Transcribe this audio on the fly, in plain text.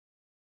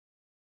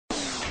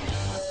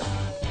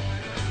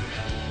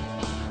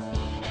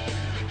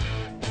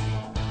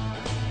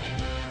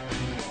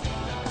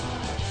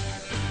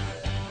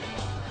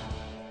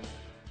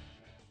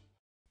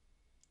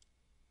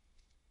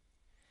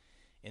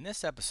In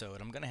this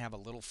episode, I'm going to have a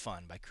little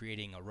fun by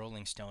creating a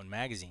Rolling Stone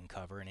magazine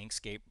cover in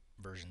Inkscape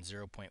version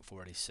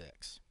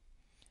 0.46.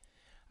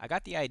 I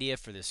got the idea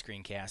for this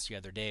screencast the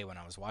other day when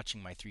I was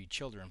watching my three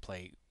children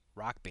play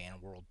Rock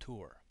Band World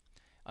Tour.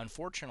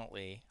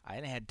 Unfortunately, I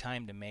hadn't had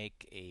time to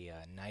make a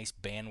nice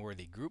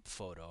band-worthy group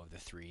photo of the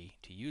three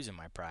to use in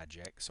my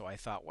project, so I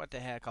thought, what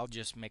the heck, I'll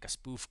just make a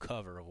spoof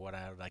cover of what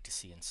I would like to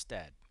see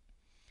instead.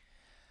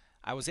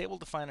 I was able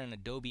to find an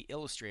Adobe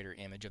Illustrator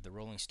image of the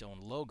Rolling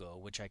Stone logo,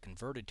 which I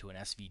converted to an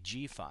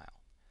SVG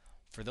file.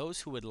 For those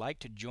who would like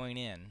to join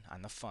in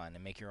on the fun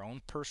and make your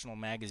own personal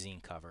magazine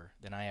cover,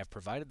 then I have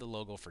provided the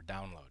logo for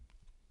download.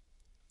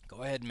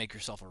 Go ahead and make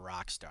yourself a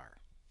rock star.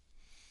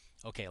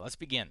 Okay, let's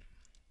begin.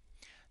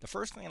 The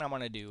first thing I'm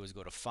going to do is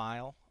go to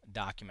File,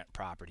 Document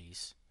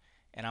Properties,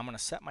 and I'm going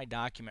to set my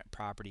document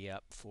property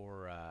up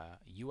for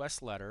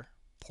US letter,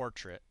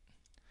 portrait,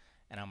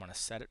 and I'm going to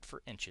set it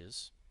for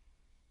inches.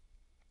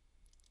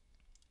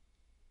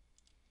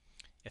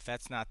 If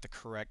that's not the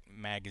correct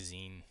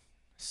magazine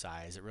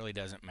size, it really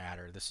doesn't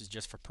matter. This is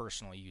just for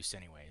personal use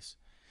anyways.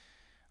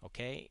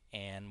 Okay,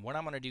 and what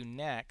I'm going to do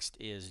next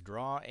is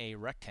draw a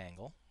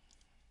rectangle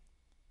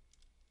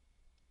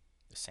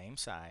the same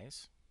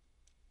size.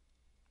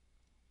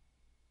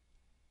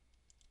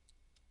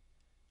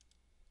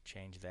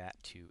 Change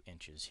that to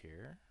inches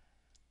here.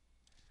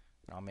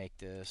 And I'll make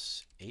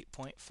this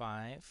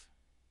 8.5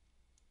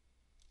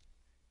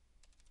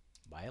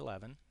 by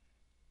 11.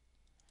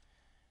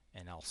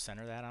 And I'll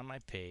center that on my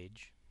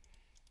page.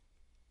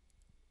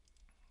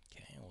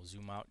 Okay, we'll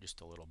zoom out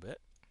just a little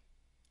bit.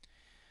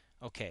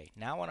 Okay,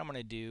 now what I'm going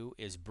to do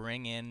is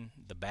bring in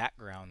the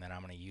background that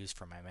I'm going to use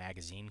for my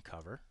magazine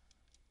cover.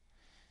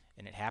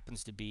 And it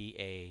happens to be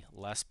a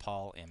Les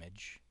Paul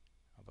image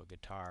of a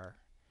guitar,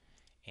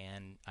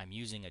 and I'm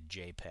using a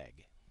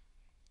JPEG.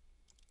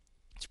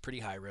 It's pretty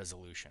high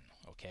resolution,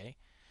 okay?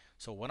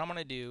 So what I'm going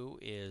to do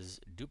is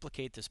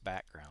duplicate this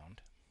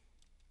background,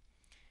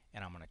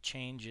 and I'm going to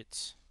change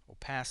its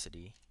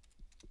opacity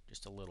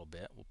just a little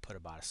bit. We'll put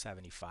about a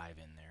 75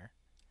 in there.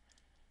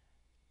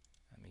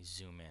 Let me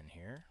zoom in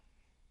here.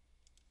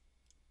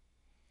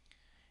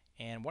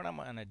 And what I'm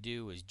going to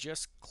do is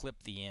just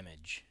clip the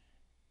image.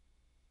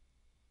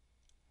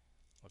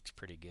 Looks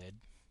pretty good.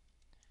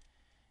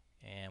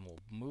 And we'll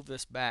move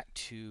this back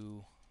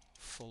to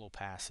full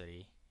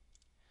opacity.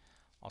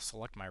 I'll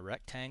select my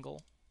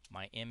rectangle,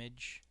 my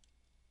image,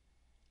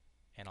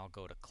 and I'll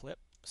go to Clip,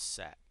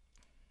 Set.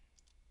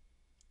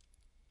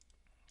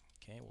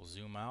 Okay, we'll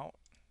zoom out,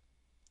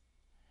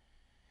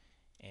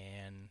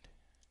 and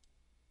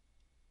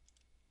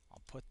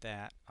I'll put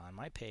that on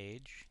my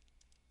page.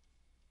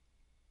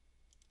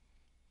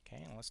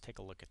 Okay, and let's take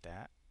a look at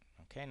that.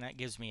 Okay, and that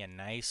gives me a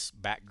nice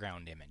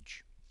background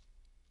image.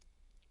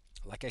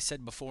 Like I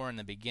said before in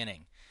the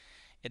beginning,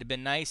 it'd have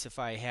been nice if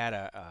I had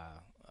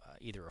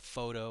either a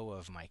photo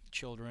of my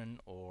children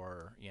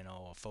or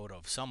a photo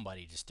of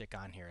somebody to stick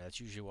on here.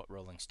 That's usually what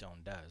Rolling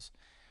Stone does.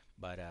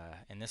 But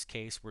in this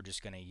case, we're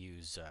just going to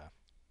use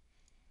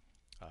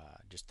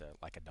just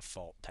like a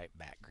default type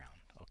background.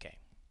 Okay,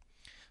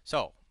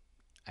 so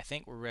I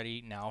think we're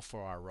ready now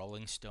for our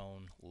Rolling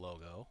Stone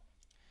logo,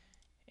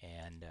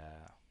 and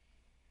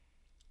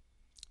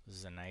this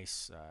is a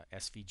nice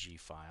SVG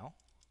file.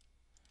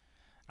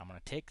 I'm going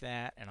to take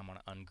that and I'm going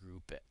to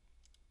ungroup it.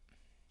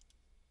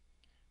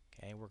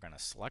 Okay, we're going to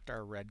select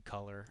our red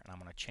color, and I'm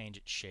going to change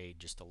its shade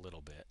just a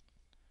little bit.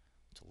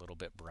 It's a little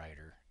bit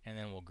brighter, and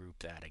then we'll group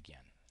that again.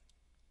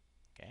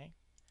 Okay,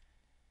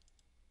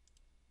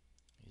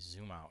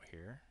 zoom out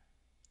here,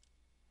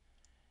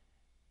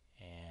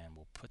 and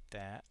we'll put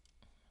that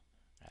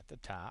at the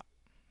top.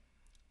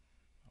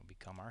 It'll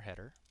become our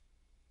header.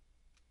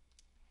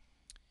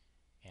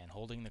 And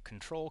holding the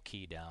control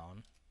key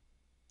down,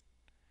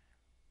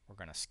 we're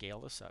going to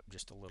scale this up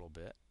just a little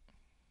bit.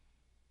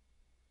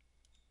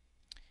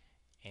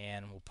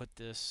 And we'll put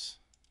this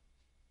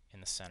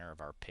in the center of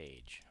our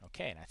page.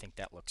 Okay, and I think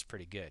that looks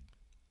pretty good.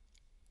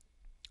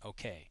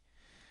 Okay,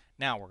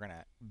 now we're going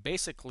to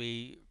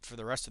basically, for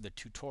the rest of the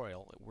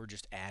tutorial, we're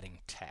just adding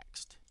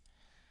text.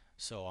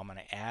 So I'm going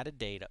to add a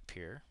date up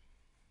here.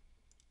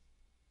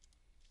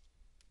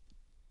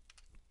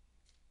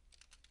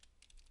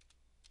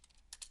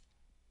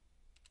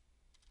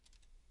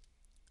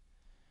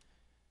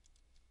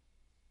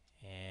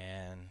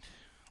 And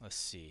let's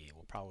see,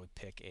 we'll probably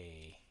pick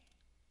a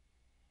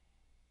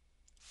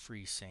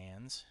Free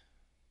Sans.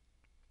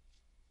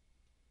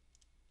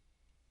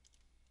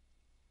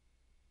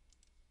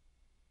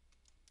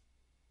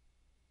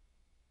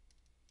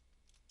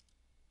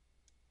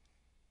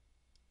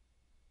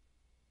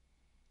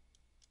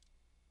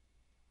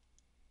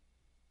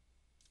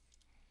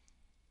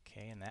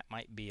 Okay, and that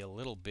might be a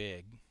little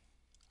big,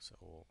 so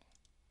we'll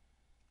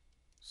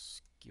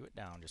skew it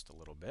down just a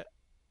little bit.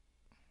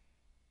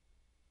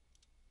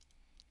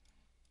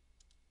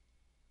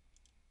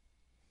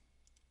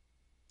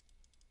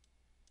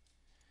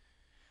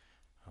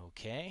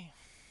 Okay,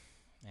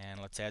 and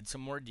let's add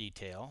some more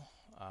detail.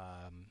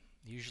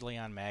 Usually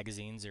on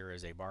magazines there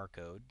is a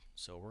barcode,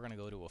 so we're going to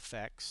go to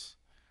Effects,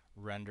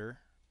 Render,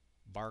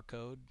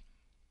 barcode.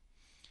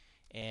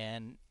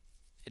 And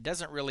it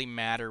doesn't really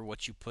matter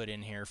what you put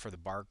in here for the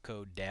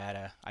barcode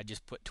data. I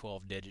just put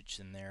 12 digits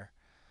in there.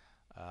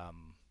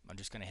 I'm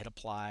just going to hit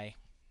apply,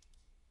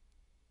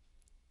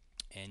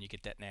 and you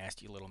get that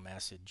nasty little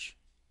message.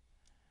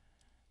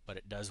 But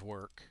it does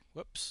work.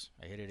 Whoops,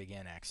 I hit it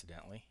again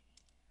accidentally.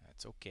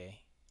 That's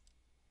okay.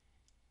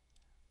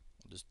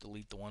 We'll just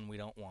delete the one we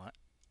don't want.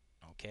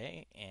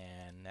 Okay,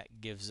 and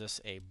that gives us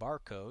a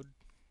barcode.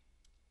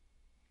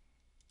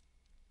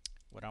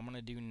 What I'm going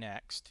to do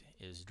next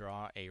is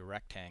draw a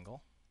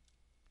rectangle.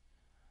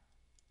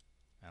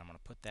 And I'm going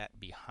to put that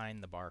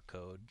behind the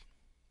barcode.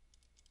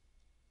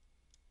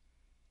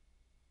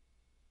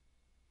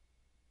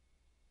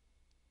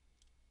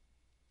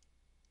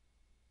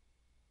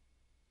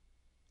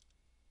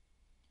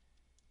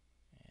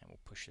 And we'll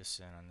push this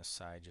in on this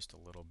side just a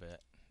little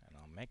bit. And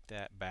I'll make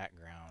that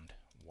background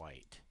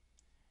white.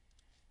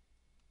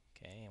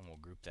 Okay, and we'll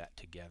group that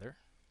together.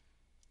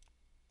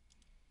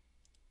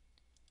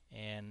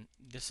 And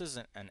this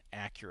isn't an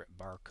accurate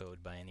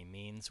barcode by any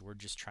means. We're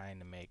just trying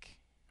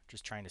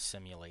to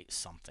simulate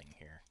something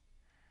here.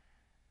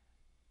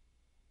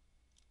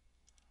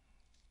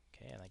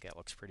 Okay, I think that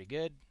looks pretty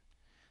good.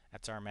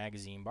 That's our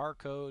magazine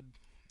barcode.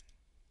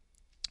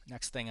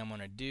 Next thing I'm going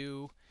to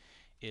do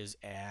is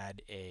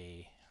add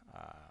a,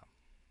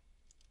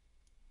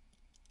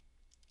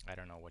 I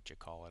don't know what you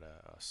call it,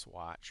 a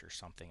swatch or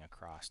something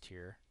across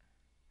here.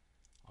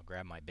 I'll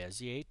grab my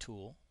Bezier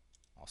tool.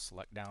 I'll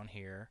select down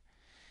here.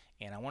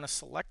 And I want to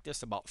select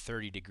this about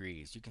 30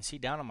 degrees. You can see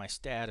down on my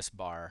status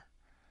bar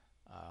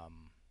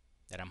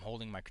that I'm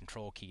holding my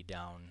control key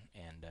down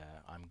and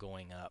I'm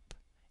going up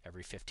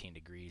every 15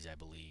 degrees, I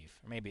believe.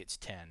 Or maybe it's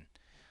 10.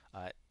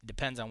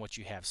 Depends on what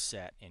you have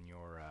set in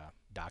your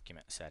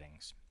document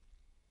settings.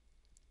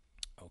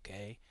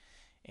 Okay,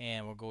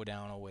 and we'll go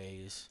down a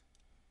ways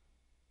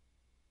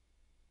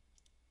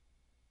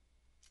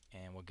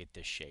and we'll get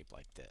this shape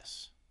like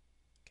this.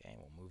 Okay,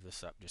 we'll move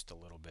this up just a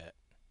little bit.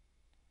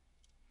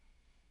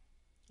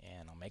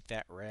 And I'll make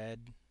that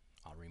red.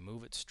 I'll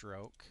remove its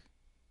stroke.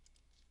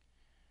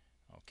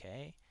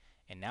 Okay,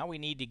 and now we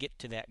need to get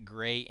to that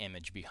gray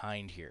image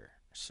behind here.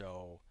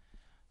 So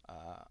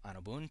on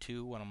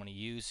Ubuntu, what I'm going to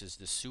use is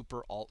the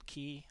Super Alt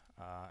key.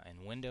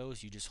 In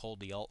Windows, you just hold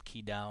the Alt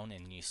key down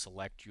and you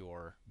select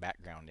your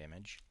background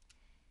image.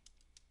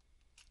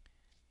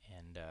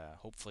 And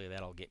hopefully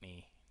that'll get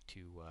me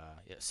to,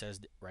 it says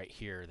right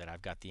here that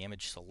I've got the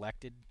image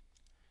selected.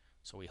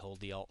 So we hold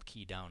the Alt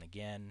key down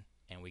again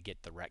and we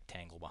get the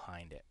rectangle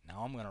behind it.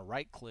 Now I'm going to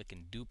right click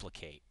and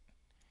duplicate.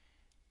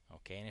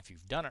 Okay, and if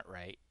you've done it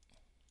right,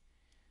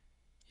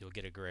 you'll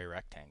get a gray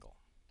rectangle.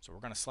 So we're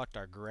going to select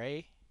our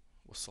gray.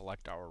 We'll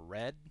select our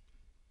red.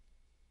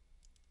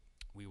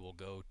 We will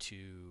go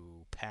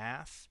to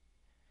path,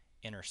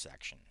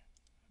 intersection.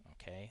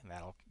 Okay,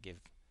 that'll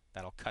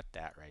cut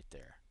that right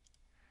there.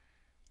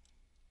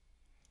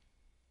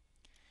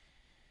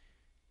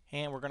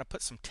 And we're going to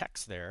put some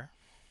text there.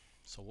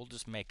 So we'll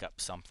just make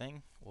up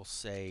something. We'll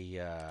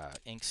say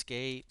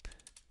Inkscape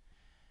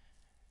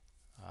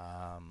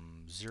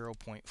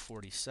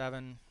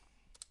 0.47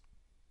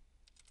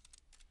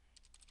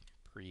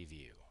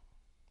 preview.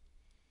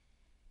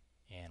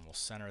 And we'll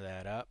center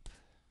that up.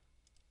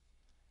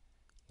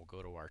 We'll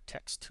go to our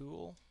text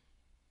tool,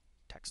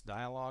 text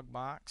dialog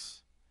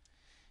box,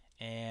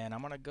 and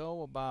I'm going to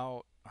go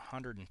about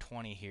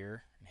 120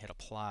 here and hit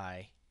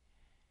apply.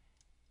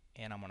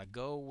 And I'm going to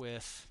go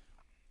with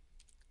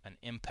an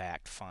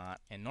impact font.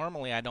 And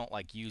normally I don't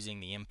like using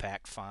the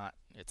impact font.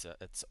 It's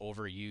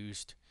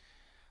overused.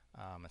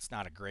 It's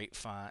not a great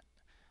font,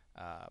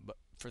 but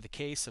for the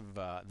case of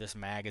this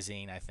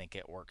magazine, I think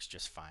it works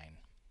just fine.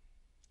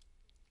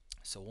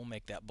 So we'll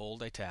make that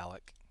bold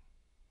italic.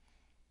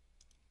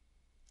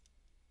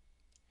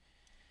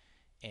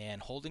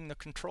 And holding the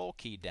control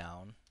key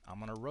down, I'm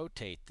going to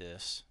rotate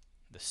this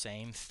the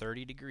same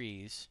 30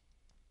 degrees.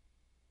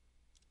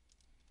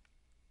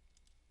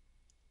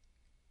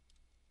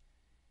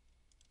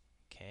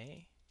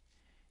 Okay,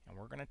 and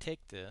we're going to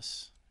take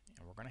this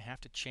and we're going to have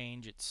to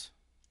change its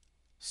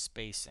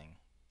spacing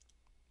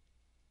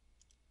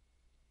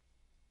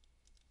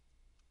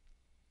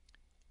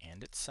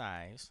and its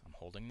size. I'm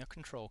holding the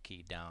control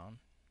key down,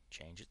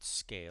 change its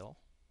scale.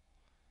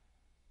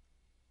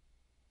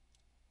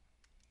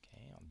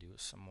 Okay, I'll do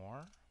it some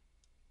more.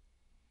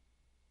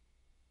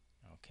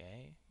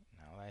 Okay,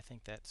 now that I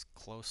think that's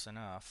close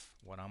enough,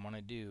 what I'm going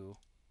to do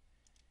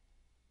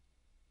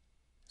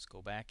is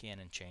go back in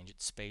and change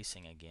its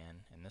spacing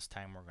again, and this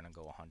time we're going to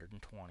go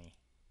 120.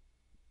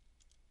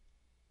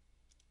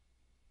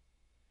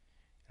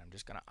 I'm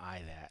just going to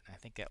eye that. I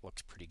think that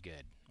looks pretty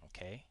good.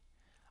 Okay,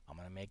 I'm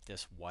going to make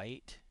this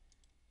white,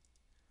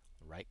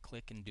 right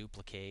click and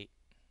duplicate,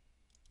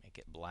 make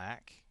it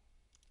black,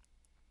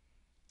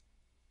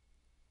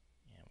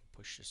 and we'll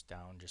push this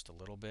down just a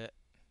little bit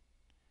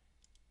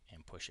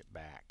and push it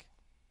back.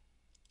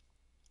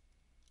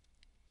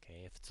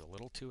 Okay, if it's a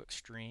little too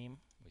extreme,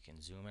 we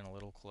can zoom in a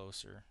little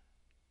closer.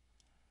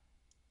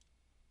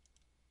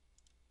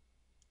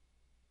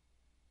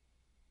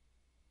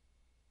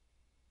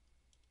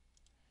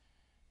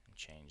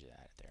 change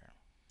that there.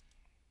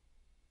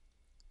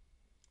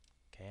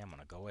 Okay, I'm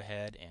going to go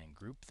ahead and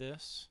group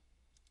this,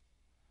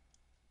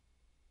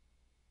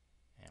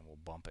 and we'll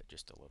bump it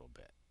just a little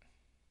bit.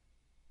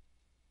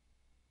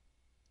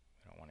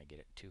 We don't want to get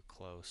it too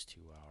close to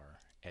our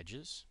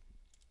edges.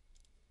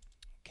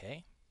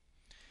 Okay,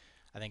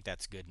 I think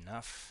that's good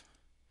enough.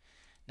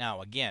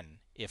 Now again,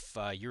 if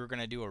you're going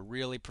to do a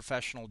really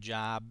professional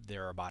job,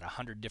 there are about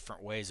 100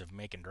 different ways of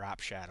making drop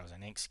shadows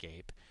in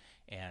Inkscape,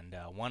 and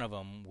one of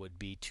them would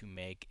be to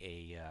make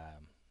a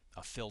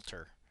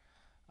filter,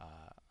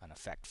 an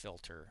effect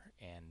filter,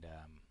 and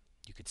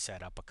you could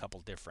set up a couple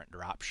different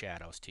drop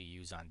shadows to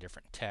use on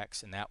different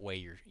texts, and that way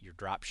your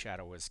drop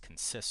shadow is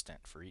consistent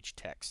for each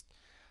text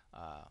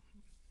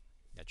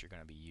that you're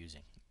going to be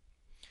using.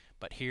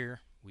 But here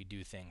we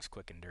do things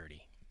quick and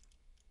dirty.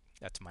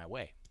 That's my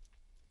way.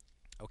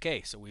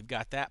 Okay, so we've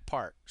got that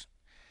part.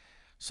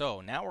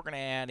 So now we're going to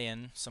add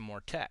in some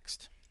more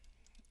text.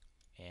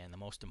 And the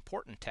most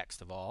important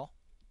text of all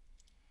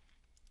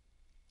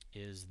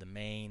is the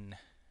main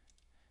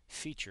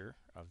feature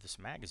of this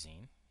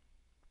magazine.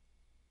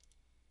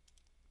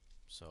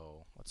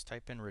 So let's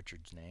type in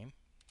Richard's name.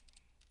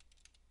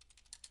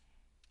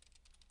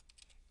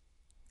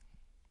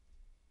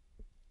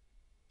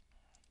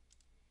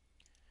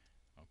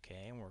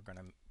 Okay, and we're going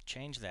to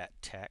change that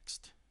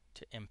text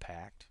to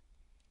impact.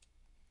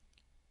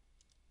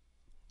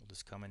 We'll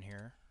just come in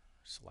here,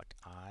 select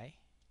I.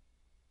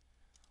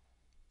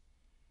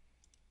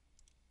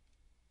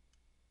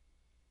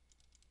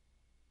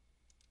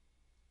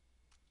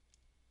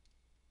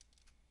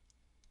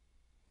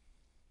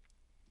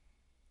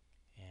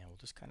 And we'll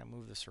just kind of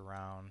move this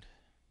around.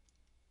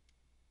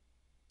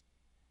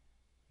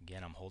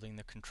 Again, I'm holding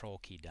the control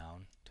key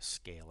down to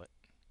scale it.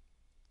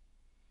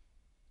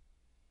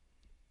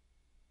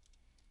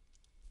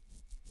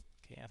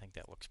 Okay, I think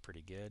that looks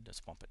pretty good. Let's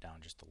bump it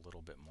down just a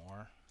little bit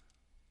more.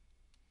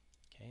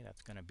 Okay,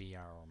 that's going to be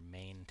our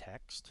main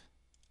text.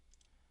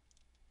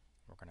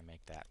 We're going to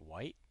make that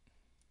white.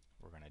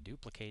 We're going to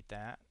duplicate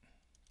that.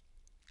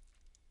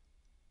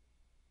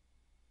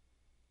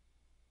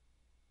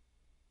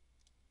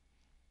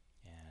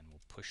 And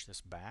we'll push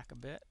this back a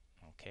bit.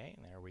 Okay,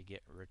 and there we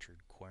get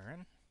Richard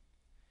Querin.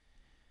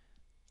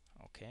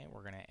 Okay,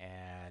 we're going to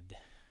add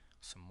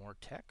some more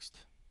text.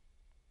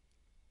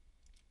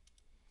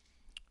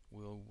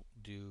 We'll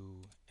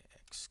do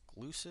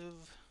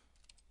exclusive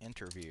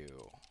interview.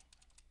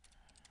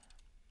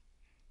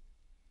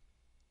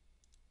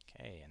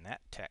 Okay, and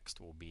that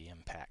text will be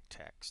impact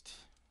text.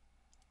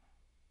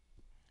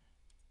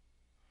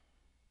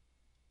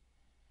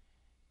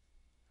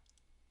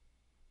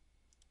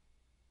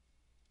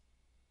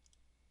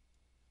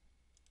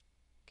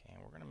 Okay,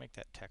 and we're going to make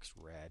that text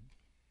red.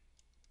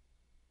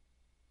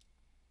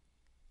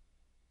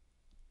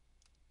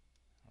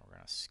 We're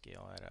going to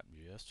scale that up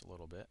just a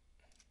little bit.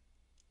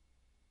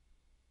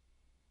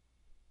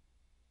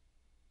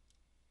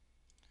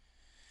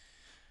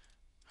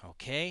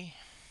 Okay,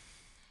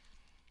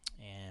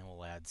 and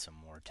we'll add some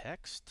more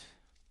text.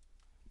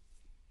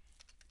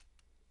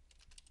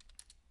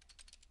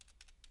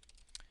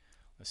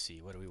 Let's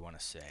see, what do we want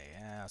to say?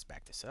 Let's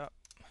back this up.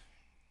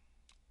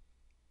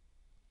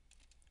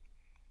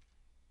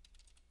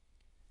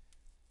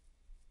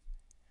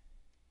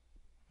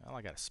 Well,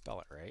 I got to spell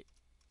it right.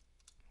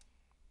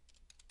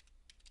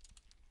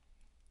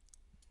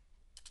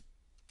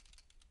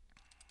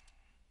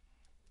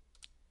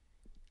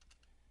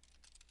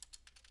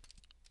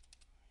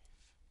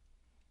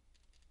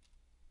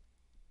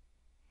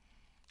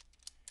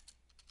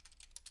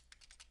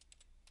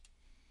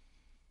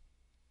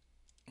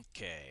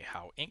 Okay,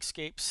 how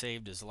Inkscape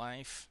saved his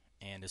life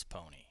and his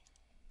pony.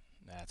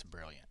 That's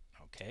brilliant.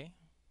 Okay,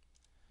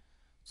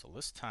 so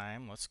this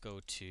time let's go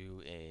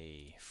to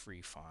a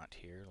free font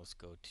here. Let's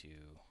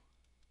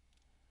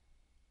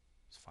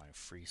find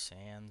Free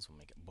Sans. We'll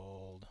make it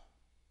bold.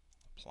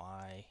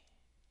 Apply.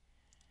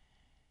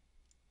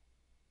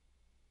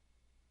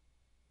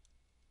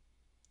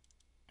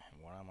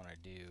 And what I'm going to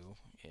do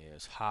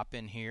is hop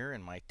in here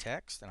in my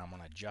text, and I'm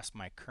going to adjust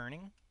my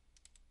kerning.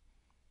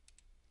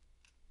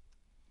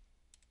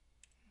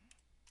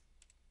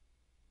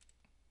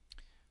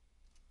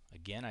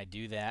 Again, I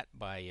do that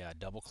by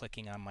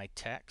double-clicking on my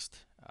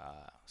text,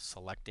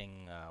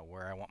 selecting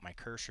where I want my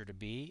cursor to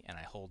be, and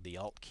I hold the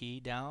Alt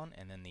key down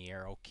and then the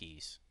arrow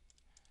keys.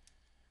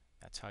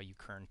 That's how you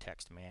kern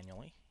text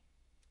manually.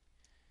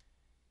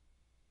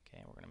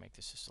 Okay, we're going to make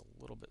this just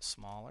a little bit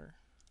smaller.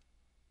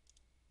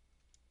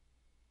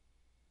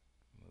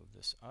 Move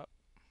this up.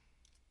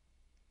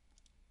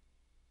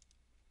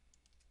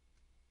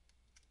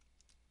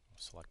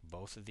 Select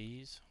both of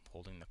these,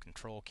 holding the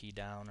control key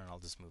down, and I'll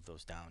just move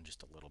those down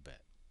just a little bit.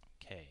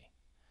 Okay.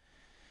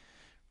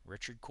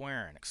 Richard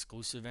Querin,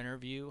 exclusive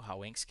interview,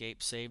 how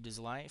Inkscape saved his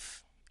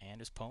life and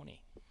his pony.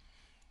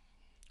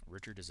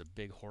 Richard is a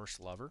big horse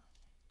lover.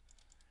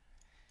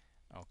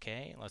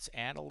 Okay, let's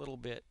add a little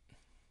bit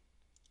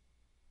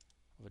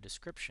of a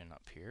description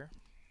up here.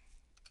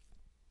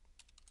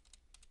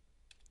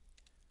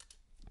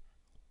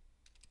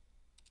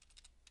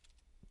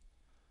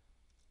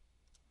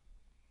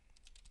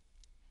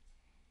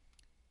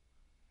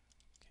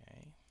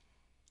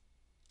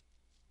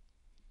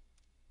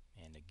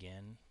 And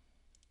again,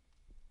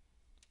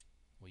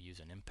 we'll use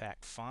an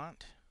impact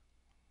font.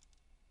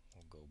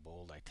 We'll go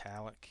bold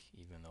italic,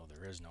 even though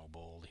there is no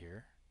bold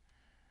here.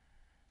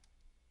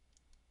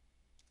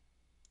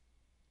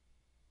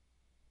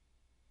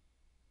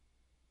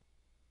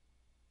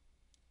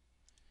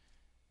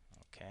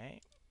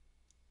 Okay,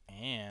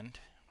 and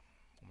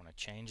I'm going to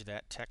change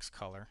that text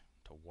color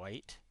to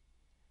white.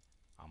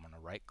 I'm going to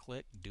right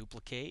click,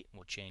 duplicate,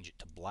 we'll change it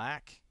to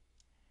black,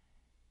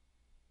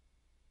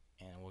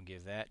 and we'll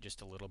give that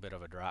just a little bit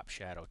of a drop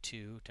shadow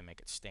too to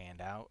make it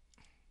stand out.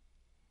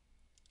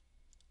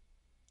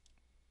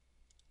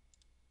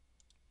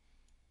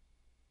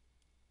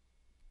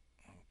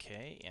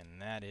 Okay,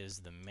 and that is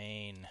the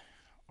main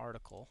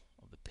article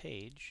of the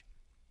page.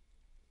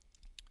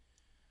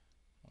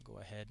 I'll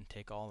go ahead and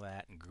take all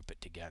that and group it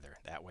together.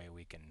 That way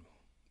we can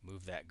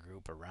move that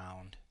group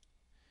around.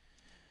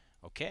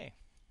 Okay,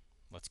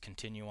 let's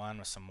continue on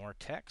with some more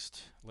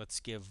text. Let's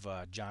give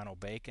John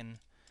O'Bacon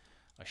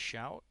a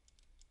shout.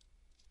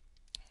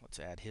 Let's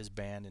add his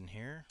band in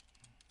here.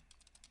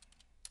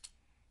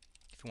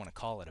 If you want to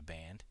call it a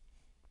band,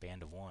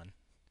 band of one.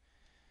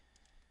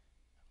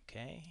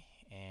 Okay,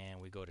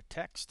 and we go to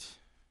text,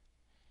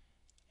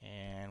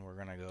 and we're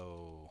going to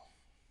go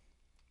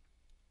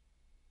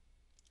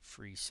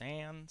free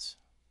sans.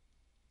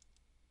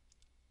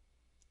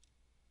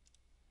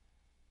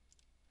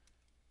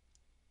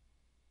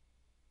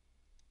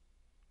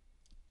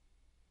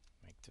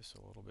 Make this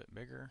a little bit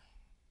bigger.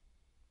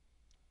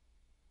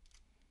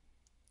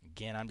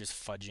 Again, I'm just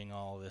fudging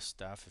all this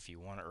stuff. If you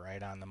want it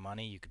right on the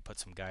money, you could put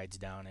some guides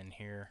down in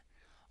here,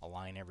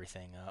 align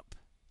everything up.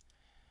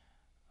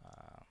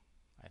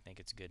 I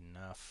think it's good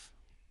enough.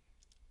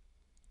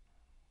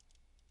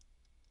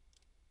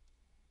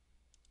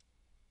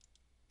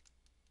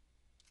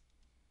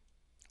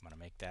 I'm going to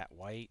make that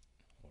white.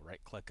 We'll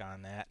right click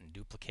on that and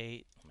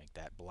duplicate. We'll make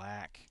that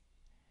black.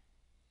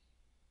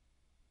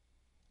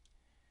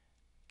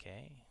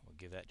 Okay, we'll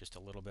give that just a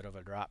little bit of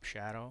a drop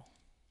shadow.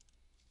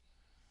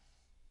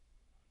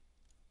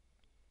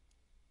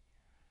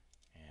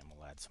 And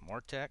we'll add some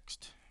more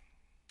text.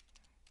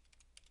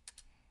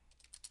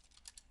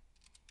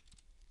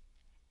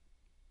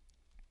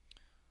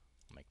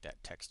 We'll make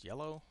that text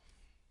yellow.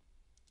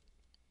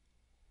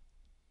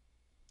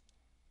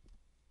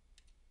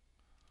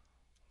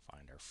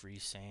 Find our free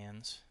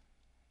sans.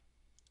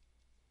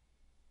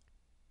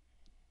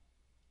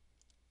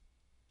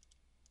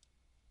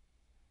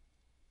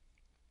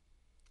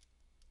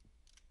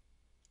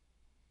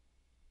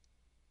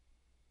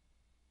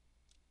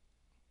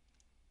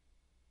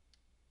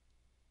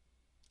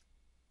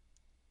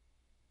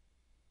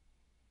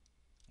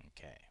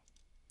 Okay.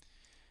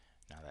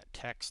 Now that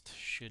text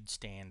should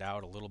stand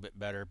out a little bit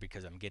better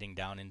because I'm getting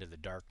down into the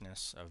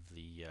darkness of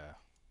the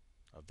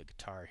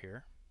guitar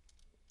here.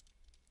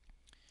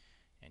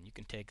 And you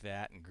can take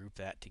that and group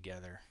that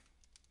together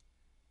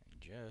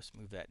and just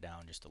move that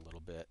down just a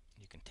little bit.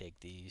 You can take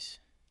these.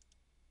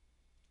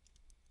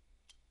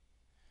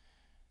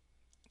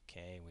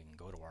 Okay, we can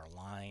go to our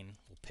line.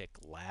 We'll pick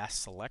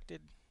last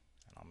selected,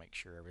 and I'll make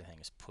sure everything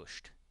is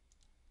pushed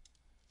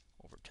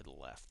over to the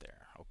left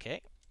there.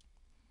 Okay.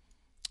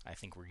 I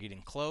think we're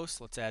getting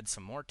close. Let's add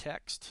some more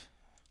text.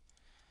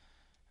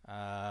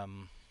 How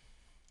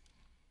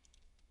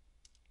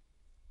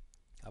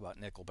about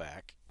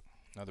Nickelback?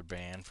 Another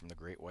band from the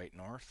Great White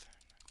North.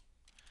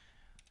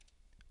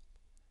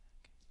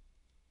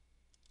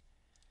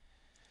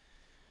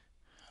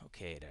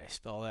 Okay, did I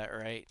spell that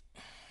right?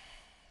 I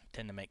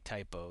tend to make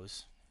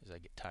typos as I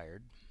get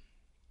tired.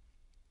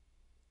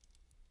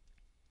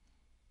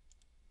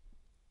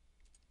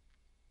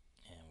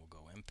 And we'll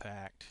go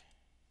impact.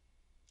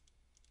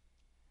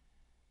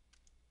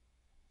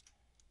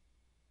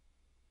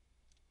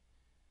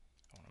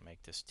 I don't want to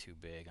make this too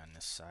big on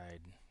this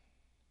side.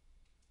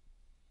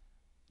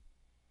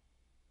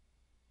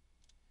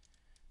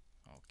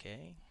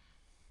 Okay.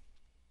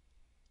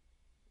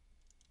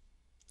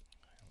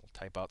 We'll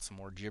type out some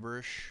more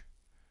gibberish.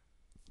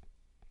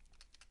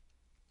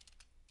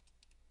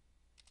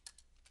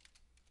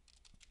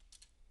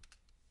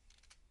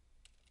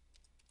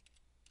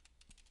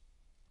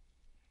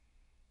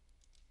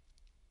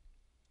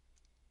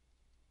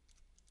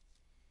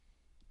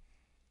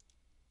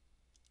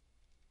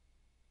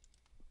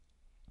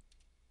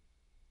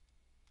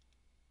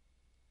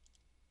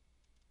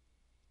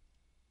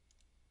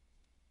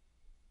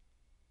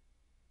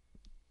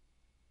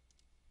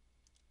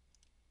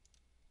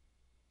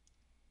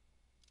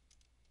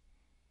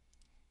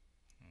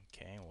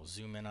 Okay, we'll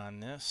zoom in on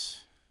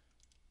this.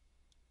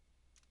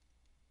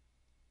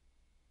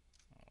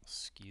 I'll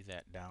skew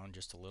that down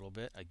just a little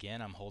bit.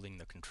 Again, I'm holding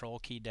the control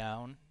key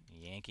down,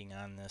 yanking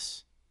on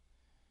this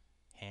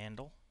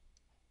handle.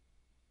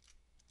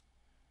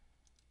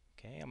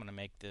 Okay, I'm going to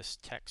make this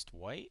text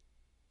white.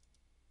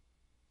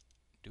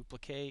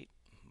 Duplicate,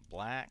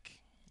 black.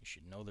 You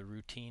should know the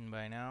routine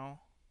by now.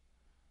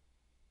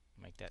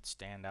 Make that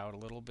stand out a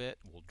little bit.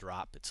 We'll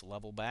drop its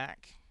level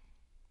back.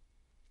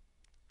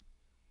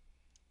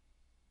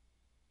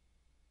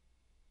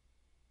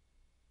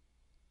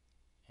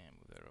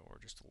 that over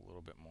just a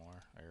little bit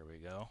more. There we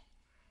go.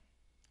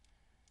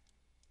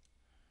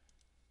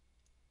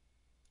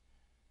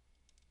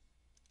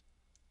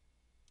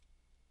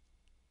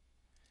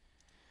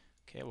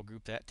 Okay, we'll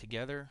group that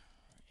together,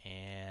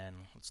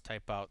 and let's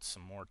type out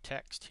some more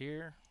text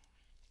here.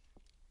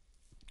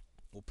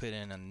 We'll put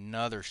in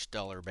another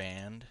stellar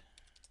band,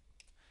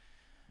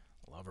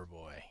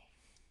 Loverboy.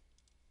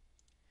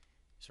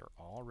 These are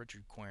all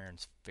Richard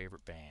Quern's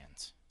favorite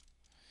bands.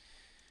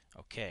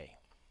 Okay,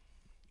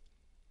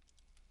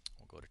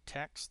 we'll go to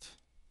text,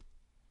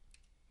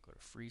 go to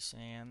free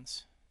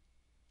sans.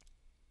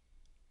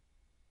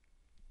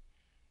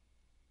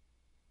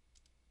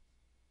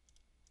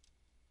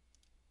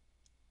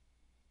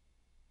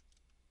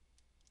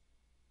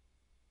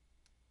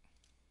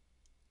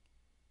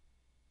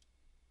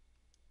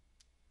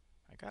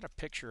 I got a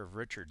picture of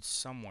Richard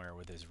somewhere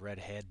with his red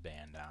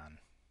headband on.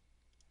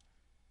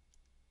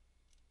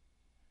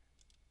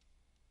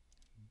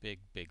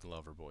 Big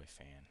Loverboy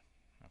fan.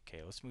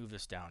 Okay, let's move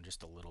this down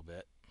just a little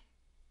bit.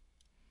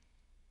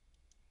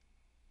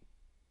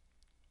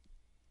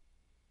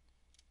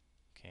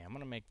 Okay, I'm going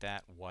to make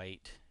that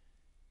white.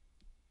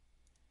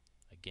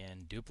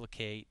 Again,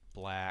 duplicate,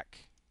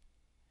 black.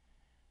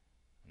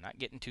 I'm not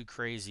getting too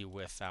crazy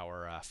with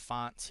our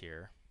fonts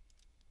here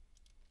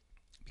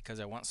because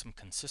I want some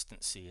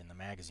consistency in the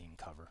magazine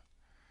cover.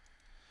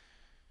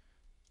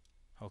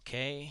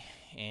 Okay,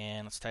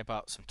 and let's type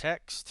out some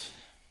text.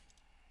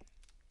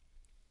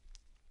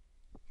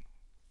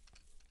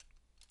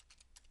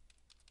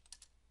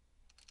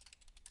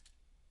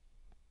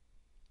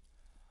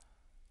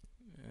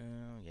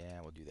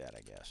 Yeah, we'll do that,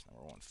 I guess.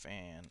 Number one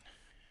fan.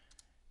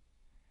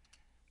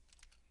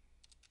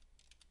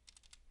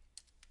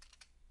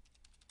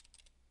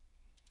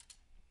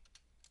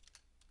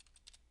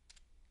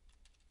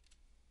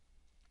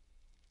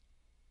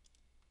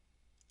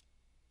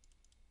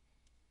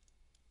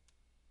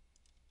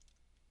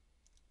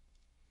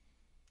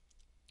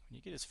 When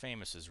you get as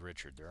famous as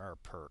Richard, there are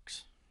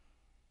perks.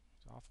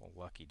 It's awful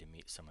lucky to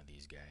meet some of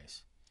these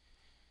guys.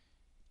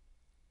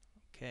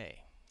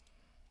 Okay.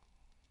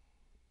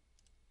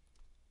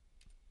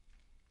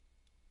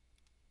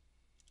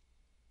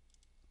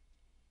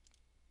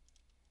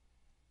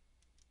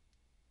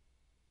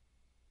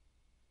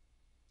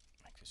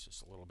 Make this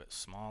just a little bit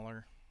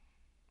smaller.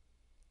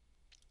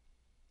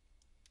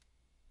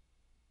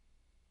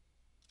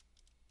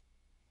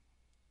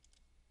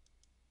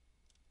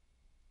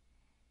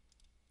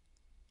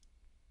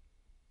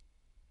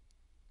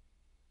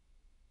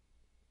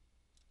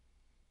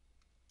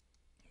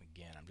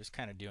 Again, I'm just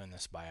kind of doing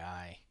this by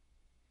eye.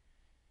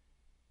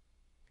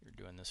 If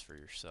you're doing this for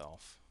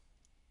yourself,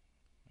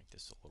 make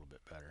this a little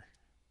bit better.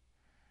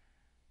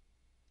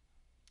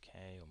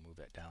 Okay, we'll move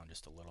that down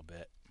just a little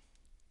bit.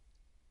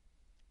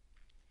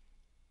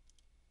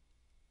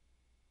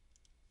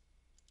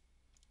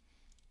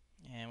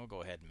 And we'll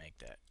go ahead and make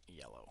that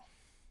yellow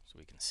so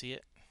we can see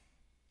it.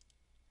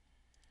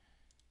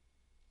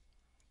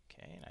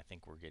 Okay, and I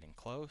think we're getting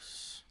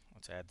close.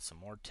 Let's add some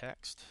more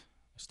text.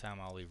 This time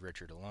I'll leave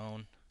Richard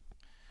alone.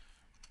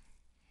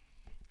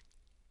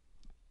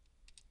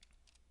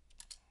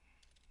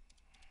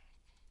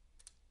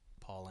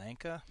 Paul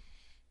Anka,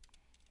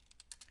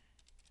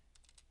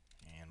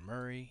 Anne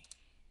Murray,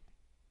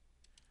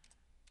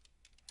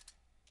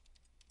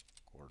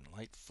 Gordon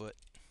Lightfoot.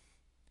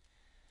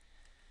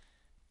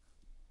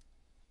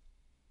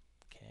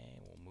 Okay,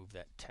 we'll move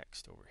that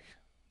text over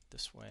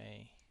this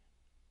way.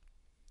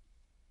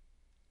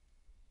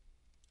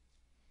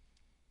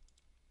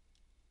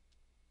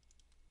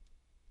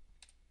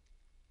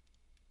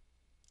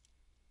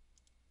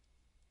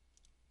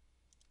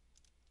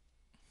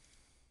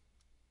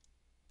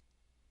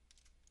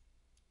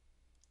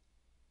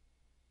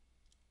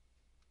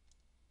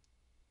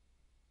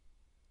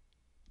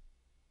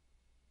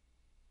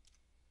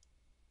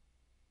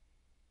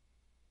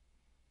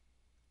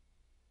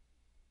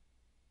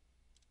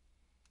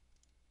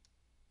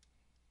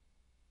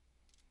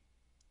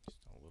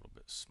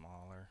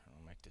 Smaller. I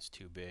don't make this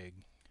too big.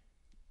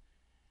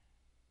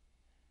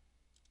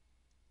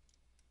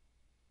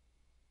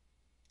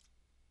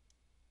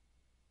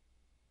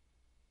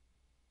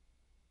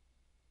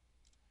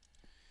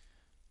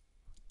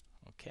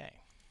 Okay.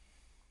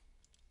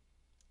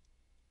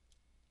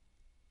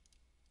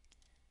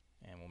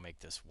 And we'll make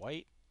this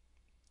white.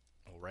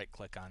 We'll right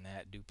click on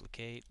that,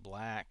 duplicate,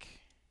 black.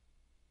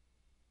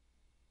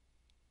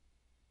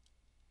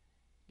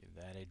 Give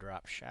that a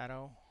drop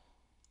shadow.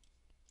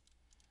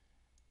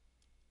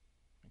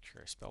 Make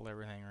sure I spelled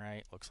everything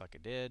right. Looks like I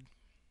did.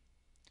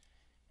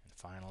 And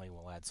finally,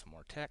 we'll add some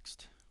more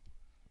text.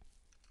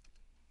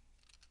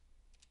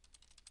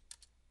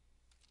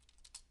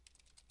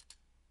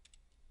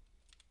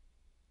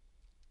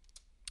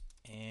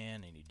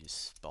 And I need to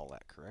spell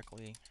that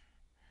correctly.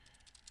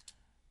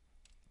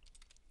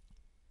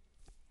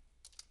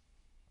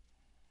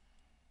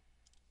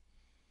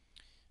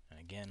 And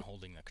again,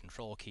 holding the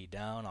control key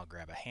down, I'll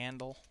grab a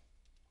handle.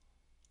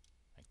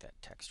 Make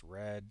that text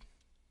red.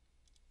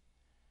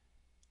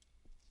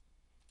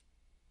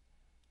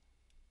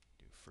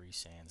 Do Free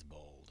sans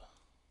bold.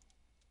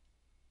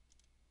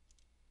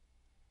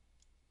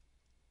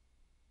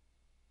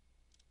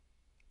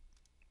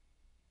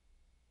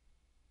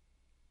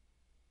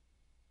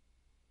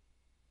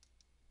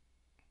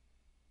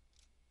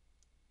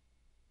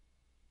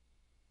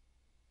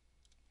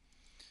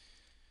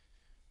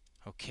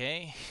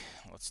 Okay,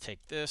 let's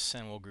take this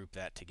and we'll group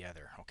that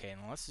together. Okay,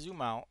 and let's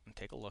zoom out and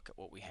take a look at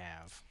what we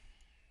have.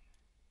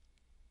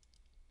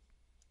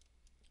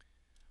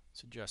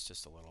 Let's adjust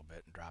this a little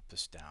bit and drop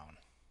this down.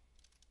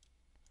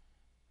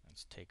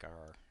 Let's take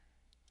our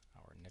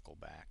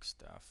nickelback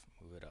stuff,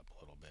 move it up a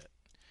little bit.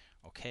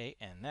 Okay,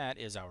 and that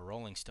is our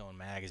Rolling Stone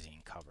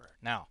magazine cover.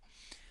 Now,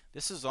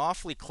 this is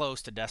awfully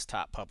close to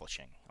desktop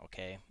publishing.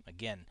 Okay,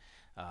 again,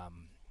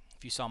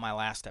 if you saw my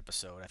last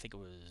episode, I think it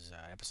was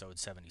episode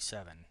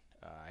 77,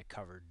 I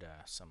covered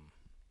some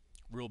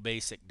real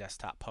basic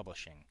desktop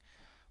publishing.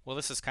 Well,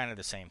 this is kind of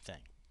the same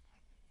thing.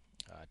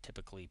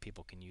 Typically,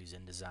 people can use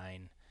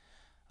InDesign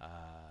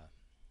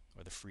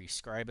or the free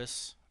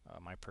Scribus,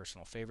 my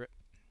personal favorite,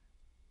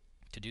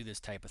 to do this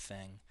type of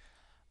thing.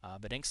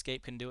 But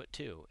Inkscape can do it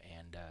too.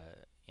 And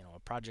you know, a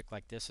project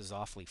like this is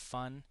awfully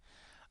fun.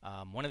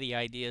 One of the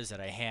ideas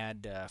that I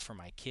had for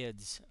my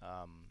kids,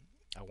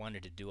 I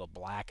wanted to do a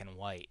black and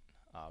white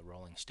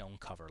Rolling Stone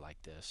cover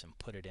like this and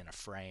put it in a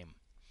frame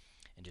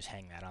and just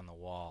hang that on the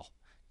wall.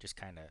 Just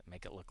kind of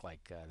make it look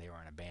like they were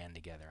in a band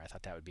together. I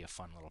thought that would be a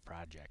fun little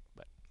project.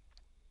 But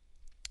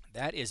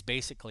that is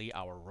basically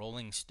our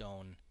Rolling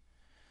Stone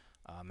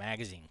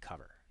magazine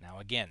cover. Now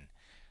again,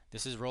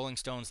 this is Rolling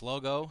Stone's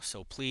logo,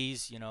 so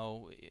please, you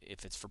know,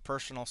 if it's for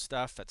personal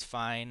stuff, that's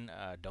fine.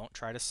 Don't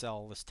try to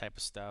sell this type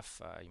of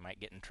stuff. You might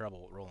get in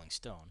trouble with Rolling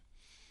Stone.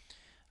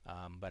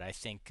 But I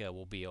think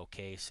we'll be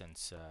okay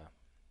since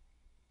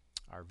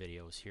our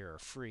videos here are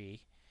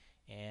free.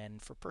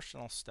 And for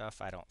personal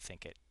stuff, I don't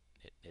think it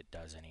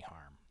does any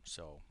harm.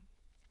 So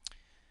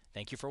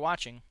thank you for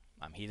watching.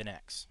 I'm Heathen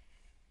X.